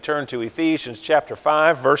Turn to Ephesians chapter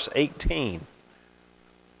 5, verse 18.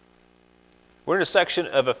 We're in a section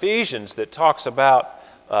of Ephesians that talks about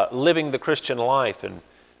living the Christian life and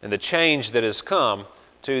the change that has come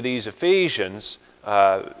to these Ephesians,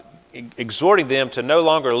 exhorting them to no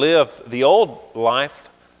longer live the old life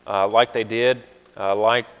like they did,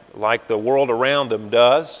 like the world around them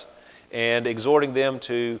does, and exhorting them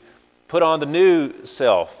to put on the new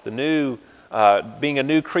self, the new being a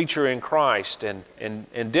new creature in Christ,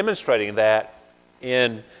 and demonstrating that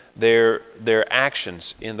in their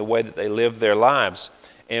actions, in the way that they live their lives.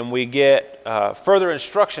 And we get further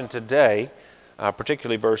instruction today,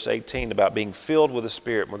 particularly verse 18, about being filled with the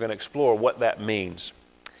Spirit. We're going to explore what that means.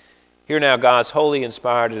 Hear now God's holy,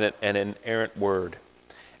 inspired, and inerrant word.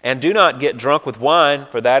 And do not get drunk with wine,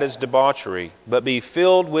 for that is debauchery, but be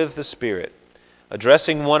filled with the Spirit,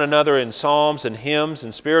 addressing one another in psalms and hymns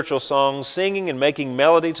and spiritual songs, singing and making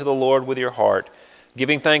melody to the Lord with your heart,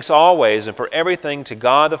 giving thanks always and for everything to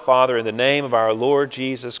God the Father in the name of our Lord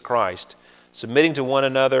Jesus Christ, submitting to one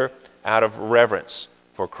another out of reverence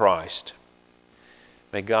for Christ.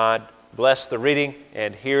 May God bless the reading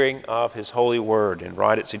and hearing of His holy word and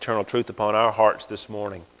write its eternal truth upon our hearts this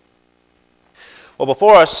morning. Well,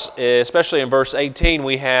 before us, especially in verse 18,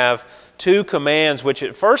 we have two commands which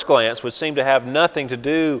at first glance would seem to have nothing to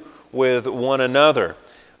do with one another.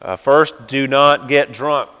 First, do not get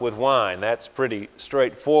drunk with wine. That's pretty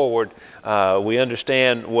straightforward. We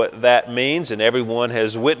understand what that means, and everyone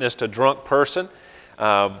has witnessed a drunk person,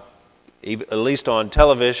 at least on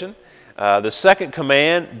television. The second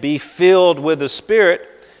command, be filled with the Spirit.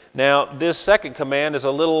 Now, this second command is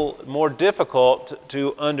a little more difficult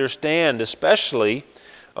to understand, especially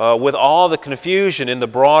with all the confusion in the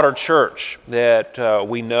broader church that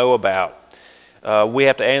we know about. We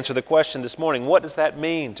have to answer the question this morning, what does that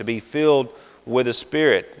mean to be filled with the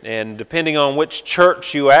Spirit? And depending on which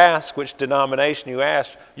church you ask, which denomination you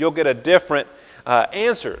ask, you'll get a different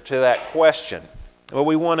answer to that question. Well,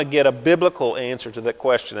 we want to get a biblical answer to that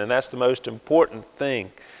question, and that's the most important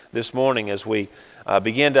thing this morning as we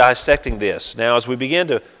begin dissecting this. Now, as we begin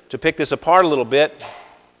to pick this apart a little bit,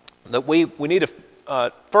 that we need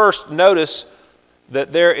to first notice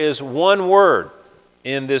that there is one word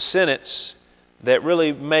in this sentence that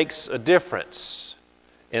really makes a difference.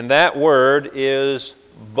 And that word is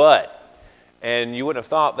but. And you wouldn't have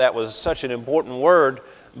thought that was such an important word,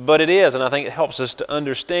 but it is, and I think it helps us to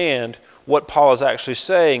understand what Paul is actually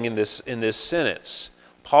saying in this sentence.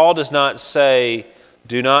 Paul does not say,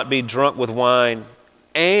 do not be drunk with wine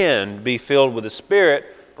and be filled with the Spirit.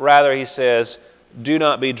 Rather, he says, do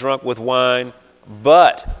not be drunk with wine,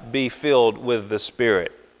 but be filled with the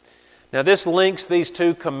Spirit. Now, this links these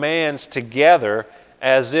two commands together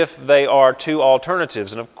as if they are two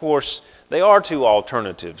alternatives. And of course, they are two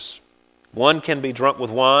alternatives. One can be drunk with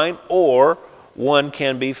wine, or one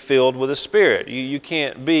can be filled with the Spirit. You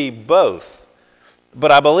can't be both.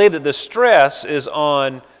 But I believe that the stress is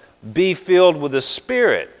on be filled with the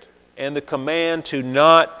Spirit. And the command to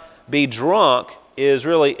not be drunk is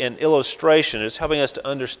really an illustration. It's helping us to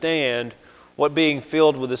understand what being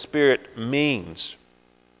filled with the Spirit means.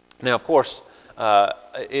 Now, of course,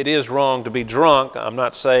 it is wrong to be drunk. I'm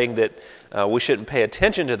not saying that we shouldn't pay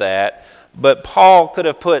attention to that. But Paul could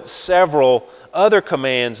have put several other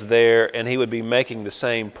commands there, and he would be making the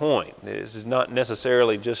same point. This is not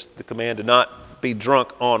necessarily just the command to not be drunk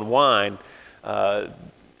on wine.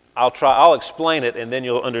 I'll explain it, and then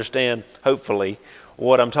you'll understand, hopefully,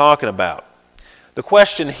 what I'm talking about. The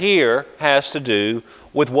question here has to do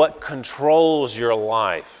with what controls your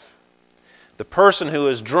life. The person who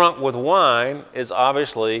is drunk with wine is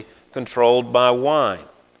obviously controlled by wine.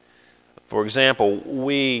 For example,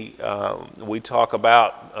 we talk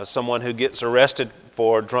about someone who gets arrested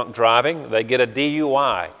for drunk driving. They get a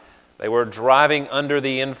DUI. They were driving under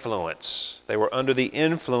the influence. They were under the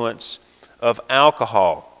influence of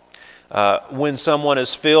alcohol. When someone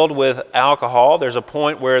is filled with alcohol, there's a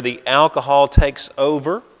point where the alcohol takes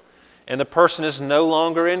over and the person is no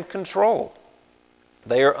longer in control.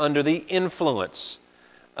 They are under the influence,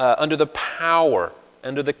 under the power,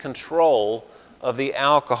 under the control of the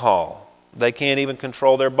alcohol. They can't even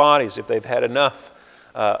control their bodies if they've had enough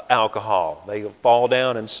alcohol. They fall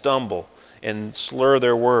down and stumble and slur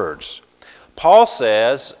their words. Paul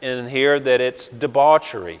says in here that it's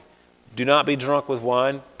debauchery. Do not be drunk with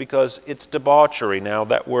wine because it's debauchery. Now,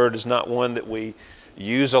 that word is not one that we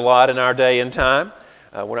use a lot in our day and time.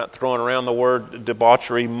 We're not throwing around the word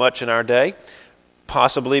debauchery much in our day,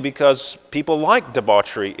 possibly because people like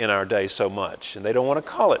debauchery in our day so much, and they don't want to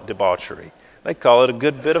call it debauchery. They call it a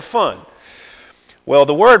good bit of fun. Well,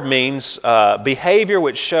 the word means behavior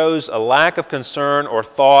which shows a lack of concern or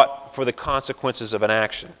thought for the consequences of an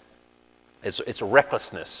action. It's a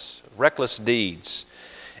recklessness, reckless deeds.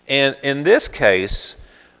 And in this case,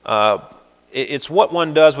 it's what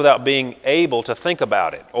one does without being able to think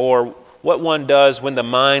about it, or what one does when the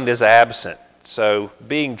mind is absent. So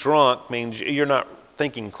being drunk means you're not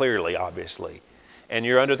thinking clearly, obviously, and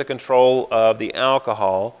you're under the control of the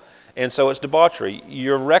alcohol, and so it's debauchery.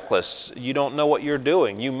 You're reckless. You don't know what you're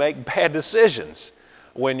doing. You make bad decisions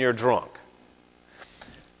when you're drunk.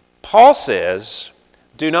 Paul says,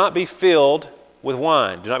 do not be filled with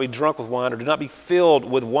wine. Do not be drunk with wine, or do not be filled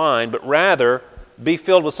with wine, but rather be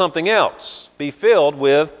filled with something else. Be filled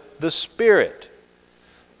with the Spirit.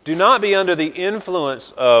 Do not be under the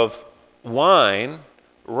influence of wine,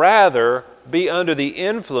 rather be under the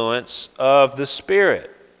influence of the Spirit.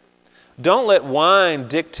 Don't let wine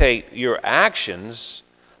dictate your actions.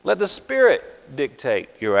 Let the Spirit dictate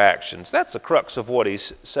your actions. That's the crux of what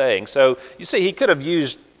he's saying. So you see, he could have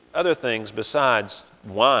used other things besides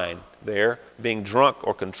wine there, being drunk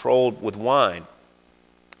or controlled with wine.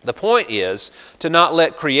 The point is to not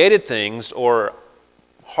let created things or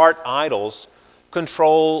heart idols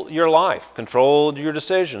control your life, control your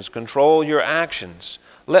decisions, control your actions.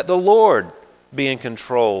 Let the Lord be in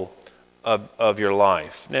control of your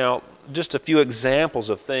life. Now, just a few examples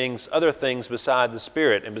of things, other things besides the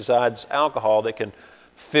Spirit and besides alcohol that can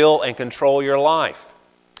fill and control your life.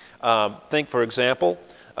 Think, for example,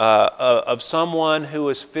 of someone who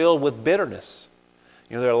is filled with bitterness.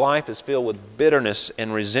 You know, their life is filled with bitterness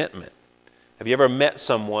and resentment. Have you ever met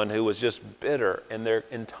someone who was just bitter and their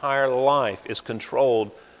entire life is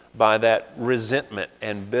controlled by that resentment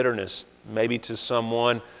and bitterness, maybe to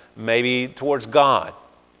someone, maybe towards God?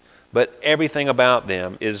 But everything about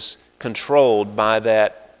them is controlled by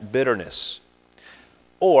that bitterness.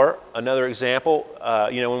 Or another example,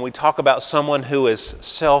 when we talk about someone who is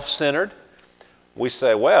self-centered, we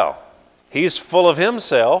say, well, he's full of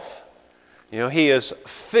himself. He is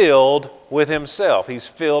filled with himself. He's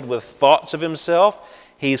filled with thoughts of himself.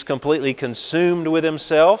 He's completely consumed with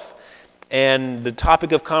himself. And the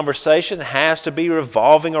topic of conversation has to be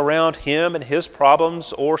revolving around him and his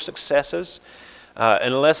problems or successes.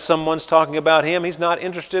 Unless someone's talking about him, he's not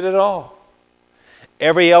interested at all.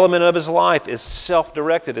 Every element of his life is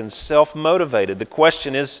self-directed and self-motivated. The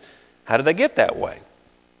question is, how do they get that way?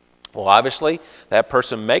 Well, obviously, that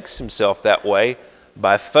person makes himself that way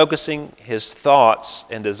by focusing his thoughts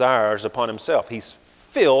and desires upon himself. He's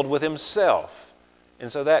filled with himself. And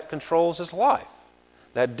so that controls his life.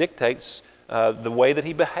 That dictates the way that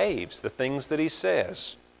he behaves, the things that he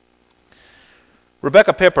says.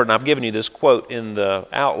 Rebecca Pippert, and I've given you this quote in the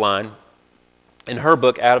outline, in her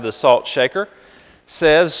book, Out of the Salt Shaker,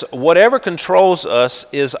 says, whatever controls us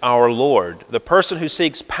is our Lord. The person who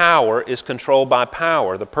seeks power is controlled by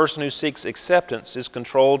power. The person who seeks acceptance is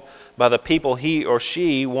controlled by the people he or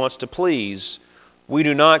she wants to please. We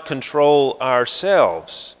do not control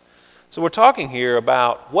ourselves. So we're talking here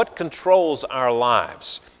about what controls our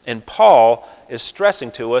lives. And Paul is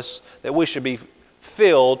stressing to us that we should be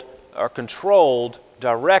filled or controlled,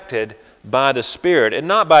 directed by the Spirit and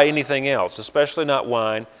not by anything else, especially not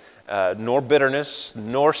wine, nor bitterness,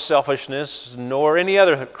 nor selfishness, nor any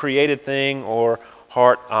other created thing or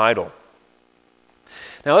heart idol.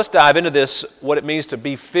 Now let's dive into this, what it means to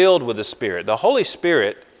be filled with the Spirit. The Holy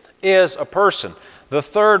Spirit is a person, the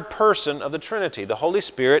third person of the Trinity. The Holy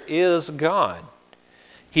Spirit is God.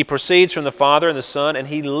 He proceeds from the Father and the Son, and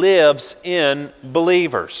He lives in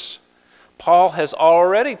believers. Paul has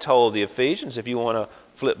already told the Ephesians, if you want to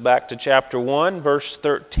flip back to chapter 1, verse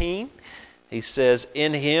 13, he says,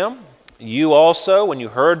 in Him, you also, when you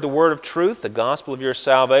heard the word of truth, the gospel of your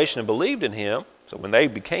salvation, and believed in Him, so when they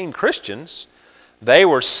became Christians, they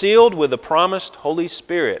were sealed with the promised Holy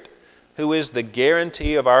Spirit, who is the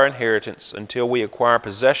guarantee of our inheritance until we acquire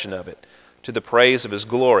possession of it, to the praise of His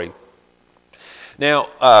glory.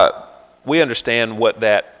 Now, we understand what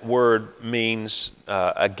that word means,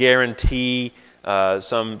 a guarantee.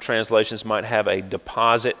 Some translations might have a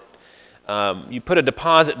deposit. You put a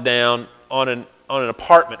deposit down on an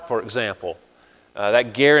apartment, for example.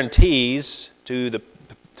 That guarantees to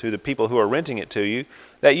the people who are renting it to you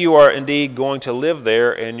that you are indeed going to live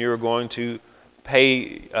there and you're going to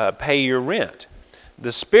pay your rent.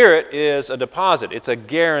 The Spirit is a deposit. It's a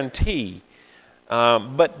guarantee.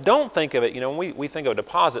 But don't think of it, when we think of a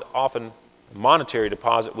deposit, often monetary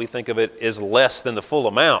deposit, we think of it as less than the full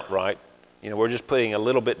amount, right? We're just putting a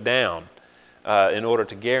little bit down in order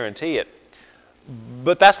to guarantee it.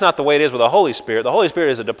 But that's not the way it is with the Holy Spirit. The Holy Spirit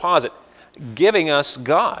is a deposit giving us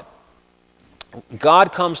God.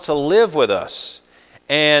 God comes to live with us.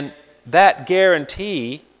 And that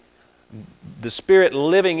guarantee, the Spirit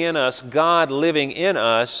living in us, God living in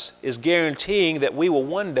us, is guaranteeing that we will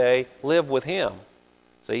one day live with Him.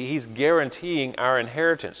 So He's guaranteeing our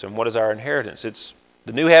inheritance. And what is our inheritance? It's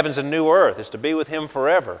the new heavens and new earth. It's to be with Him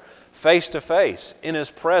forever, face to face, in His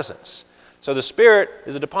presence. So the Spirit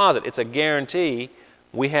is a deposit. It's a guarantee.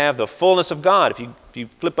 We have the fullness of God. If you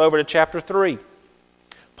flip over to chapter 3,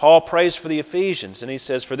 Paul prays for the Ephesians, and he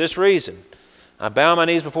says, "For this reason, I bow my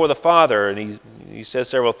knees before the Father," and he says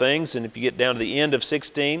several things, and if you get down to the end of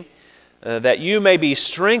 16, "that you may be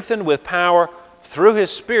strengthened with power through His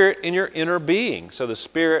Spirit in your inner being." So the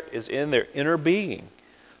Spirit is in their inner being,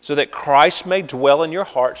 so that Christ may dwell in your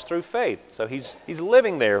hearts through faith. So He's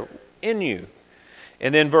living there in you.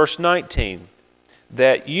 And then verse 19,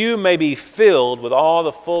 "that you may be filled with all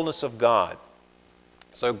the fullness of God."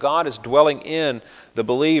 So God is dwelling in the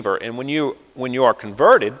believer, and when you are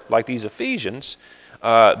converted, like these Ephesians,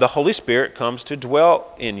 the Holy Spirit comes to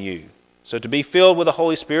dwell in you. So to be filled with the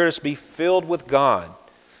Holy Spirit is to be filled with God.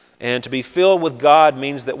 And to be filled with God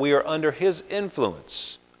means that we are under His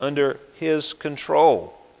influence, under His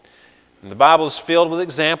control. And the Bible is filled with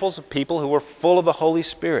examples of people who were full of the Holy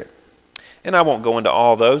Spirit. And I won't go into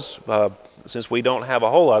all those since we don't have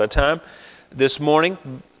a whole lot of time this morning.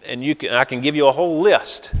 And I can give you a whole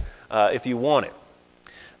list if you want it.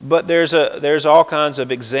 But there's all kinds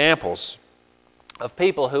of examples of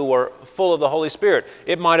people who were full of the Holy Spirit.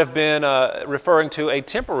 It might have been referring to a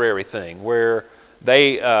temporary thing where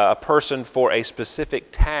a person for a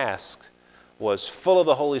specific task was full of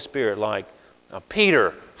the Holy Spirit, like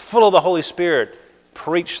Peter, full of the Holy Spirit,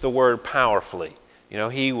 preached the word powerfully.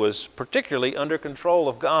 He was particularly under control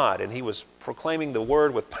of God, and he was proclaiming the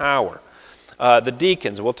word with power. The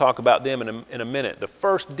deacons, we'll talk about them in a minute. The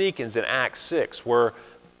first deacons in Acts 6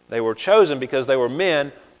 they were chosen because they were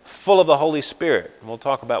men full of the Holy Spirit. And we'll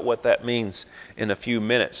talk about what that means in a few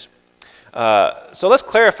minutes. So let's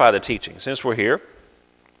clarify the teaching since we're here.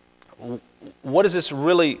 What does this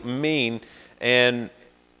really mean? And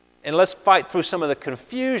let's fight through some of the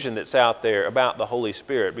confusion that's out there about the Holy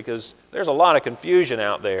Spirit, because there's a lot of confusion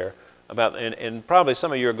out there about, and probably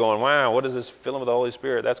some of you are going, "Wow, what is this filling with the Holy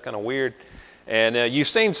Spirit? That's kind of weird." And you've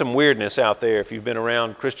seen some weirdness out there if you've been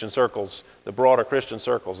around Christian circles, the broader Christian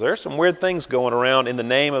circles. There's some weird things going around in the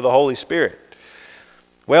name of the Holy Spirit.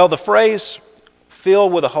 Well, the phrase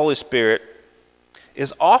 "filled with the Holy Spirit"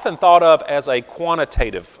 is often thought of as a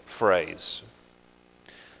quantitative phrase,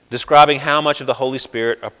 describing how much of the Holy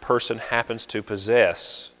Spirit a person happens to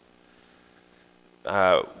possess.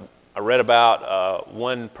 I read about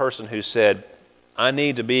one person who said, "I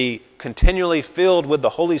need to be continually filled with the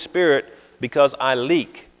Holy Spirit because I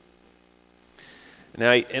leak."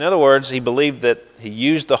 Now, in other words, he believed that he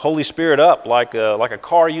used the Holy Spirit up like a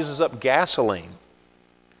car uses up gasoline.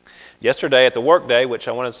 Yesterday at the work day, which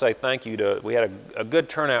I want to say thank you to, we had a good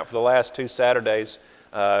turnout for the last 2 Saturdays,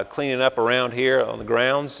 cleaning up around here on the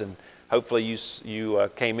grounds, and hopefully you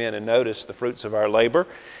came in and noticed the fruits of our labor.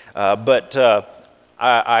 But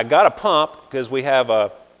I got a pump because we have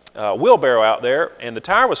a wheelbarrow out there, and the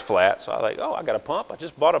tire was flat. So I was like, "Oh, I got a pump. I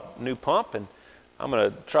just bought a new pump, and I'm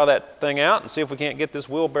going to try that thing out and see if we can't get this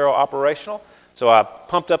wheelbarrow operational." So I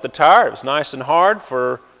pumped up the tire. It was nice and hard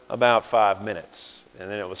for about 5 minutes,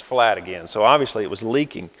 and then it was flat again. So obviously it was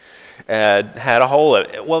leaking and had a hole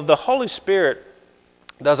in it. Well, the Holy Spirit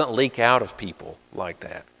doesn't leak out of people like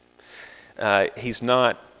that. He's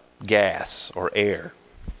not gas or air.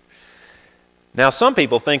 Now, some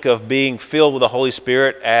people think of being filled with the Holy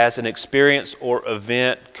Spirit as an experience or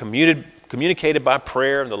event communicated by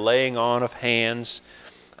prayer and the laying on of hands.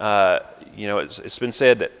 It's been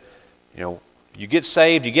said that, you get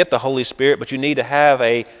saved, you get the Holy Spirit, but you need to have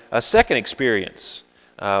a second experience,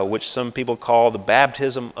 which some people call the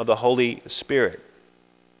baptism of the Holy Spirit.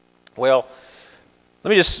 Well, let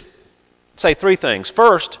me just say 3 things.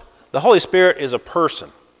 First, the Holy Spirit is a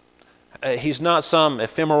person. He's not some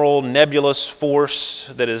ephemeral, nebulous force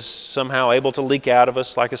that is somehow able to leak out of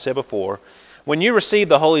us, like I said before. When you receive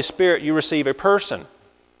the Holy Spirit, you receive a person.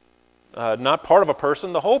 Not part of a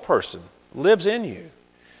person, the whole person lives in you.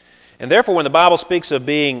 And therefore, when the Bible speaks of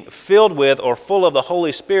being filled with or full of the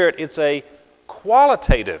Holy Spirit, it's a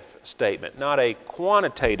qualitative statement, not a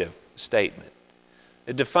quantitative statement.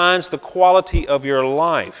 It defines the quality of your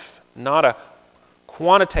life, not a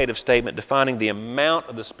quantitative statement defining the amount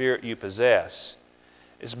of the Spirit you possess.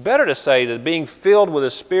 It's better to say that being filled with the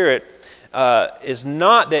Spirit is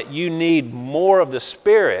not that you need more of the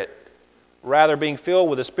Spirit. Rather, being filled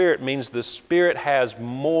with the Spirit means the Spirit has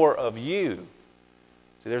more of you.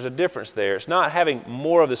 See, there's a difference there. It's not having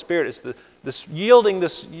more of the Spirit. It's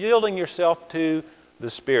yielding yourself to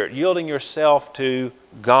the Spirit, yielding yourself to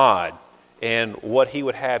God and what He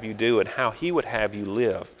would have you do and how He would have you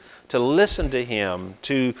live. To listen to Him,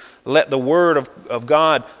 to let the Word of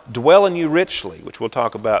God dwell in you richly, which we'll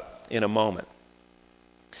talk about in a moment.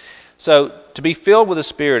 So, to be filled with the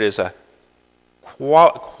Spirit is a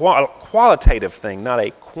qualitative thing, not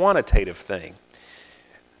a quantitative thing.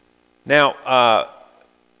 Now,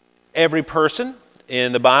 every person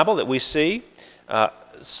in the Bible that we see,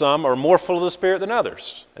 some are more full of the Spirit than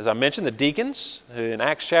others. As I mentioned, the deacons, who in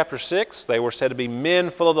Acts chapter 6, they were said to be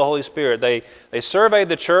men full of the Holy Spirit. They surveyed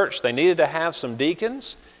the church. They needed to have some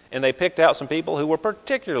deacons, and they picked out some people who were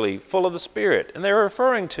particularly full of the Spirit. And they were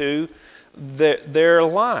referring to their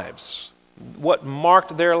lives, what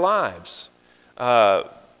marked their lives. Other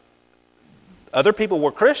people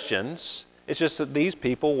were Christians. It's just that these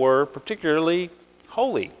people were particularly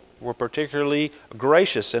holy, were particularly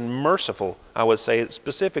gracious and merciful, I would say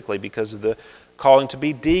specifically because of the calling to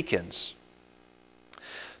be deacons.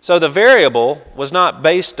 So the variable was not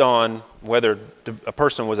based on whether a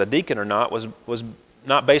person was a deacon or not, was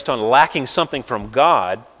not based on lacking something from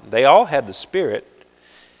God. They all had the Spirit,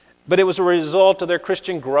 but it was a result of their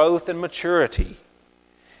Christian growth and maturity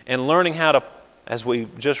and learning how to, as we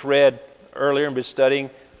just read earlier and been studying,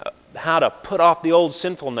 how to put off the old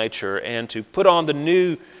sinful nature and to put on the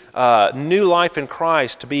new life in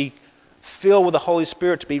Christ, to be filled with the Holy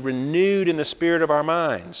Spirit, to be renewed in the spirit of our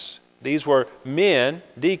minds. These were men,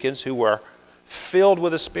 deacons, who were filled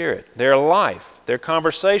with the Spirit. Their life, their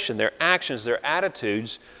conversation, their actions, their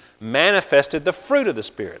attitudes manifested the fruit of the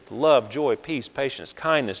Spirit: love, joy, peace, patience,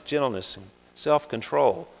 kindness, gentleness, and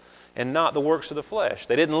self-control, and not the works of the flesh.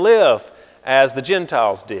 They didn't live as the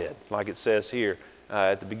Gentiles did, like it says here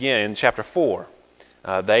at the beginning in chapter 4.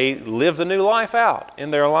 They lived the new life out in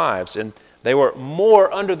their lives, and they were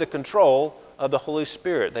more under the control of the Holy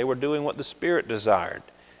Spirit. They were doing what the Spirit desired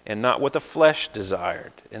and not what the flesh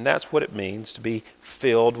desired. And that's what it means to be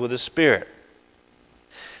filled with the Spirit.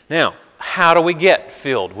 Now, how do we get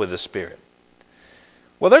filled with the Spirit?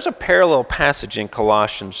 Well, there's a parallel passage in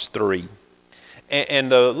Colossians 3.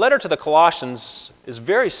 And the letter to the Colossians is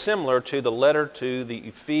very similar to the letter to the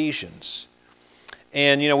Ephesians.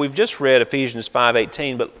 And, we've just read Ephesians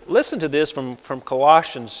 5:18, but listen to this from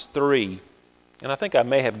Colossians 3. And I think I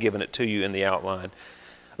may have given it to you in the outline.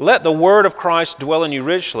 Let the word of Christ dwell in you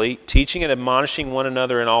richly, teaching and admonishing one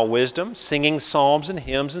another in all wisdom, singing psalms and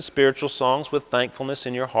hymns and spiritual songs with thankfulness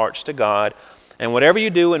in your hearts to God. And whatever you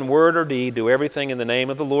do in word or deed, do everything in the name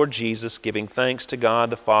of the Lord Jesus, giving thanks to God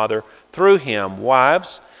the Father through Him.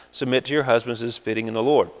 Wives, submit to your husbands as fitting in the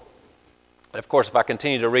Lord. And of course, if I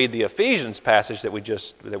continue to read the Ephesians passage that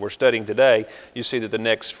we're studying today, you see that the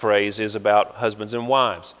next phrase is about husbands and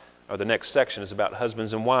wives, or the next section is about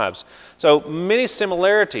husbands and wives. So many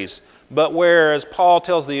similarities, but whereas Paul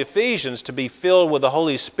tells the Ephesians to be filled with the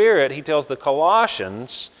Holy Spirit, he tells the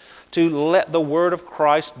Colossians to let the word of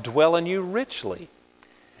Christ dwell in you richly.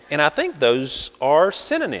 And I think those are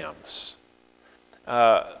synonyms.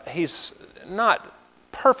 He's not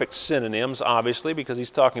perfect synonyms, obviously, because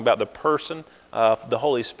he's talking about the person of the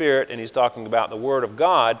Holy Spirit and he's talking about the Word of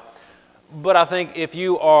God. But I think if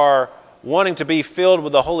you are wanting to be filled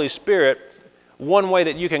with the Holy Spirit, one way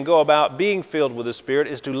that you can go about being filled with the Spirit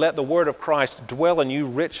is to let the Word of Christ dwell in you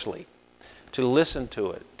richly, to listen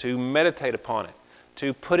to it, to meditate upon it,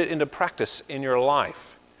 to put it into practice in your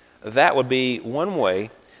life. That would be one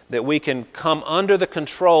way that we can come under the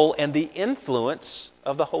control and the influence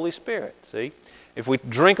of the Holy Spirit. See? If we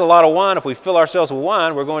drink a lot of wine, if we fill ourselves with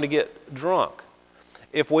wine, we're going to get drunk.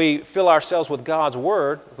 If we fill ourselves with God's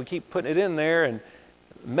Word, if we keep putting it in there and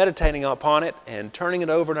meditating upon it and turning it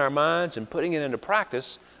over in our minds and putting it into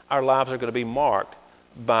practice, our lives are going to be marked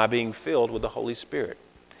by being filled with the Holy Spirit,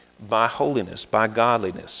 by holiness, by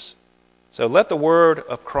godliness. So let the Word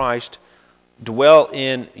of Christ dwell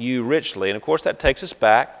in you richly. And of course that takes us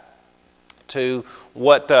back to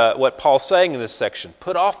what Paul's saying in this section.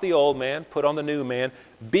 Put off the old man, put on the new man.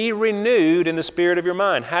 Be renewed in the spirit of your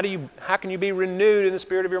mind. How can you be renewed in the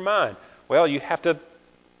spirit of your mind? Well, you have to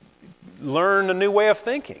learn a new way of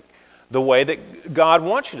thinking, the way that God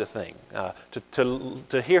wants you to think,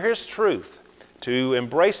 to hear His truth, to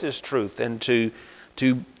embrace His truth, and to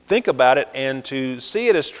think about it and to see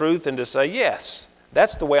it as truth and to say, yes,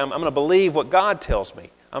 that's the way I'm going to believe what God tells me.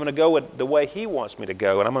 I'm going to go with the way He wants me to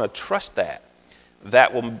go, and I'm going to trust that.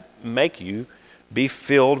 That will make you be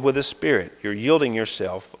filled with the Spirit. You're yielding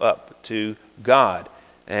yourself up to God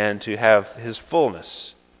and to have His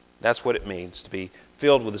fullness. That's what it means to be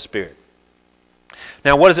filled with the Spirit.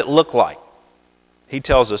 Now, what does it look like? He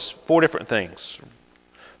tells us 4 different things.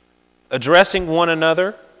 Addressing one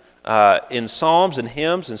another in psalms and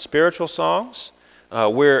hymns and spiritual songs.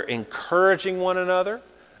 We're encouraging one another,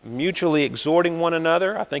 mutually exhorting one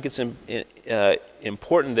another. I think it's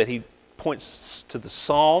important that he points to the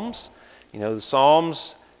Psalms. The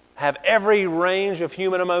Psalms have every range of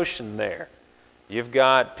human emotion there. You've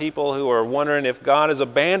got people who are wondering if God has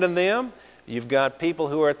abandoned them. You've got people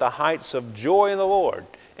who are at the heights of joy in the Lord.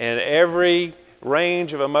 And every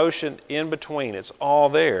range of emotion in between. It's all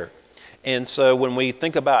there. And so when we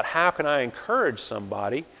think about how can I encourage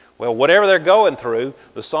somebody, well, whatever they're going through,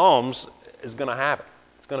 the Psalms is going to have it.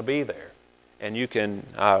 It's going to be there. And you can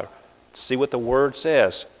see what the Word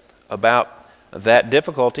says about that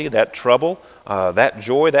difficulty, that trouble, that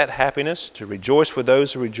joy, that happiness, to rejoice with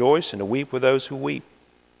those who rejoice and to weep with those who weep.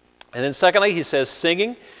 And then secondly, he says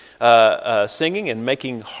singing and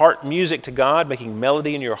making heart music to God, making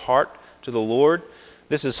melody in your heart to the Lord.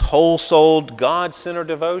 This is whole-souled, God-centered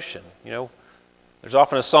devotion. There's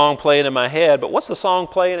often a song playing in my head, but what's the song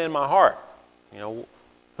playing in my heart?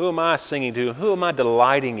 Who am I singing to? Who am I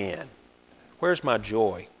delighting in? Where's my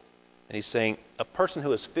joy? And he's saying a person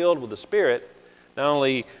who is filled with the Spirit not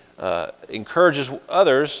only encourages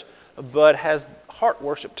others, but has heart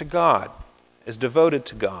worship to God, is devoted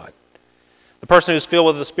to God. The person who's filled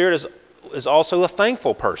with the Spirit is also a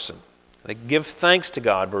thankful person. They give thanks to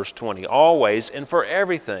God, verse 20, always and for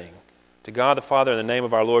everything, to God the Father in the name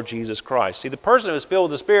of our Lord Jesus Christ. See, the person who is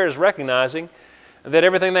filled with the Spirit is recognizing that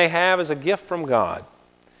everything they have is a gift from God.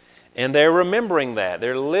 And they're remembering that.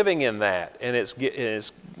 They're living in that. And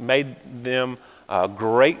it's made them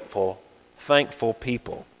grateful, thankful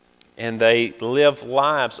people. And they live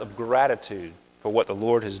lives of gratitude for what the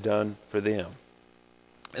Lord has done for them.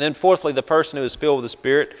 And then fourthly, the person who is filled with the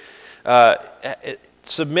Spirit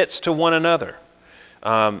submits to one another.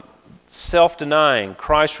 Self-denying,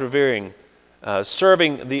 Christ-revering,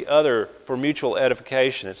 serving the other for mutual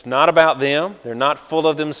edification. It's not about them. They're not full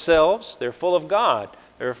of themselves. They're full of God.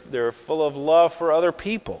 They're full of love for other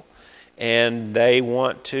people. And they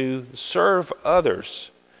want to serve others.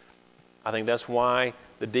 I think that's why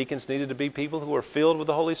the deacons needed to be people who were filled with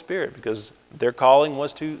the Holy Spirit, because their calling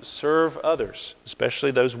was to serve others,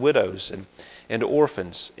 especially those widows and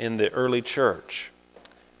orphans in the early church.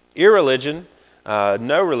 Irreligion,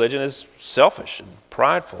 no religion is selfish and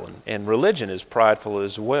prideful, and religion is prideful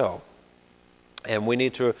as well. And we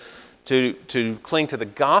need to cling to the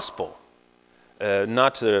gospel,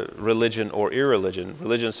 not to religion or irreligion.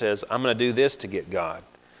 Religion says, I'm going to do this to get God.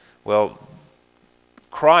 Well,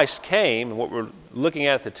 Christ came, and what we're looking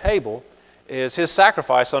at the table is His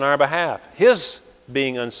sacrifice on our behalf, His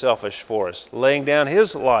being unselfish for us, laying down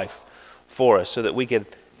His life for us so that we could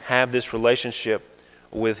have this relationship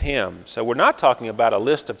with Him. So we're not talking about a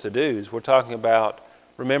list of to-dos. We're talking about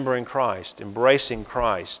remembering Christ, embracing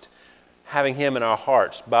Christ, having Him in our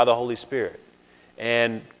hearts by the Holy Spirit,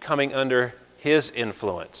 and coming under His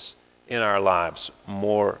influence in our lives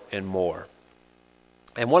more and more.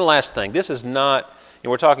 And one last thing. This is not,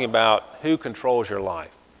 we're talking about who controls your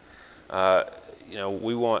life.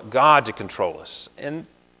 We want God to control us. And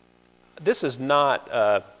this is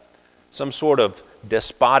not some sort of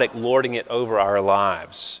despotic lording it over our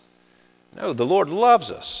lives. No, the Lord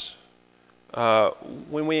loves us.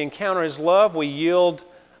 When we encounter His love, we yield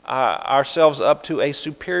ourselves up to a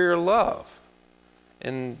superior love.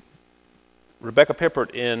 And Rebecca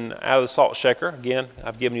Pippert in Out of the Salt Shaker, again,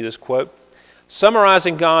 I've given you this quote,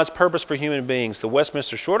 summarizing God's purpose for human beings, the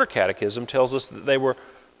Westminster Shorter Catechism tells us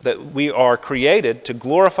that we are created to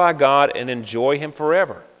glorify God and enjoy Him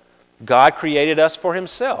forever. God created us for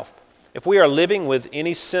Himself. If we are living with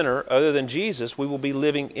any sinner other than Jesus, we will be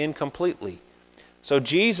living incompletely. So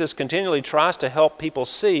Jesus continually tries to help people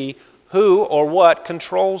see who or what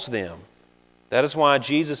controls them. That is why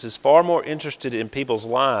Jesus is far more interested in people's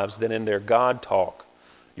lives than in their God talk.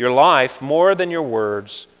 Your life, more than your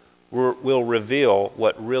words, will reveal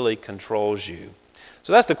what really controls you.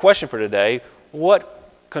 So that's the question for today.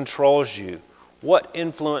 What controls you? What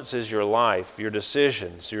influences your life, your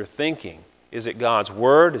decisions, your thinking? Is it God's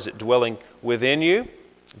Word? Is it dwelling within you?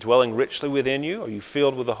 Dwelling richly within you? Are you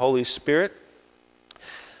filled with the Holy Spirit?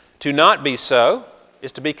 To not be so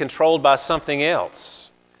is to be controlled by something else.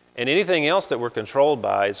 And anything else that we're controlled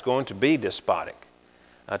by is going to be despotic.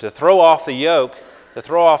 To throw off the yoke, to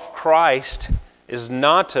throw off Christ, is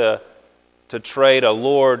not to trade a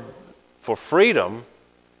Lord for freedom.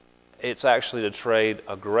 It's actually to trade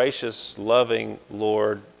a gracious, loving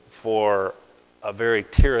Lord for a very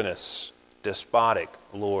tyrannous, despotic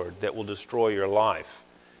Lord that will destroy your life.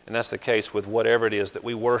 And that's the case with whatever it is that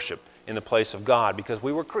we worship in the place of God, because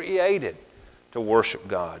we were created to worship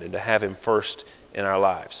God and to have Him first in our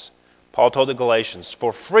lives. Paul told the Galatians,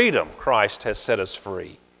 "For freedom Christ has set us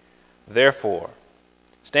free. Therefore,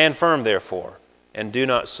 stand firm, therefore, and do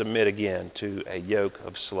not submit again to a yoke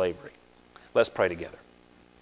of slavery." Let's pray together.